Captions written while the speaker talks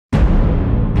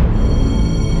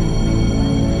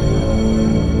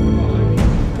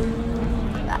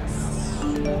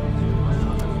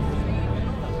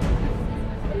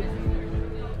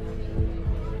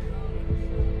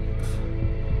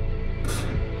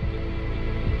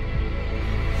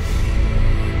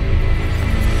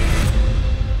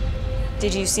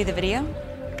Did you see the video?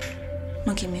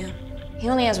 Monkey man. He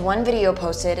only has one video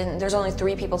posted, and there's only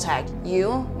 3 people tagged.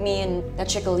 You, me, and that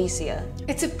chick Alicia.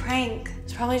 It's a prank.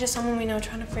 It's probably just someone we know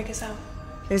trying to freak us out.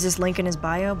 There's this link in his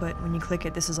bio, but when you click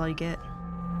it, this is all you get.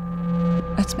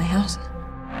 That's my house.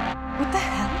 What the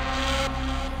hell?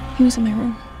 He was in my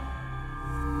room.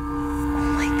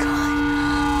 Oh my god.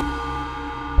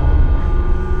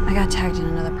 I got tagged in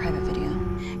another private video.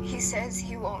 He says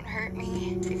he won't hurt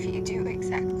me if you do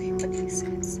exactly what he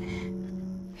says.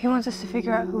 He wants us to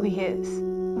figure out who he is.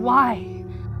 Why?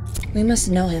 We must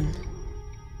know him.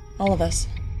 All of us.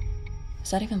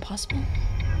 Is that even possible?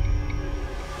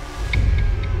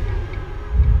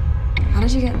 How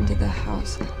did you get into the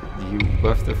house? You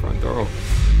left the front door open.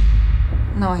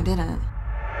 No, I didn't.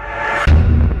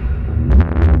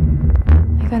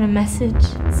 I got a message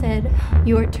that said,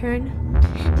 "Your turn."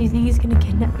 Do you think he's gonna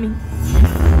kidnap me?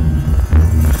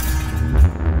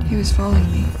 He was following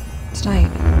me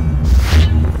tonight.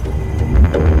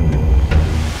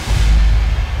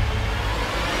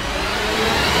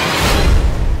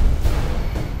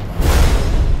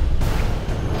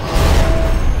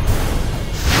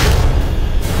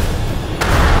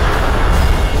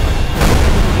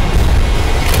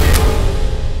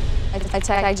 I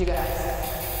tagged you guys.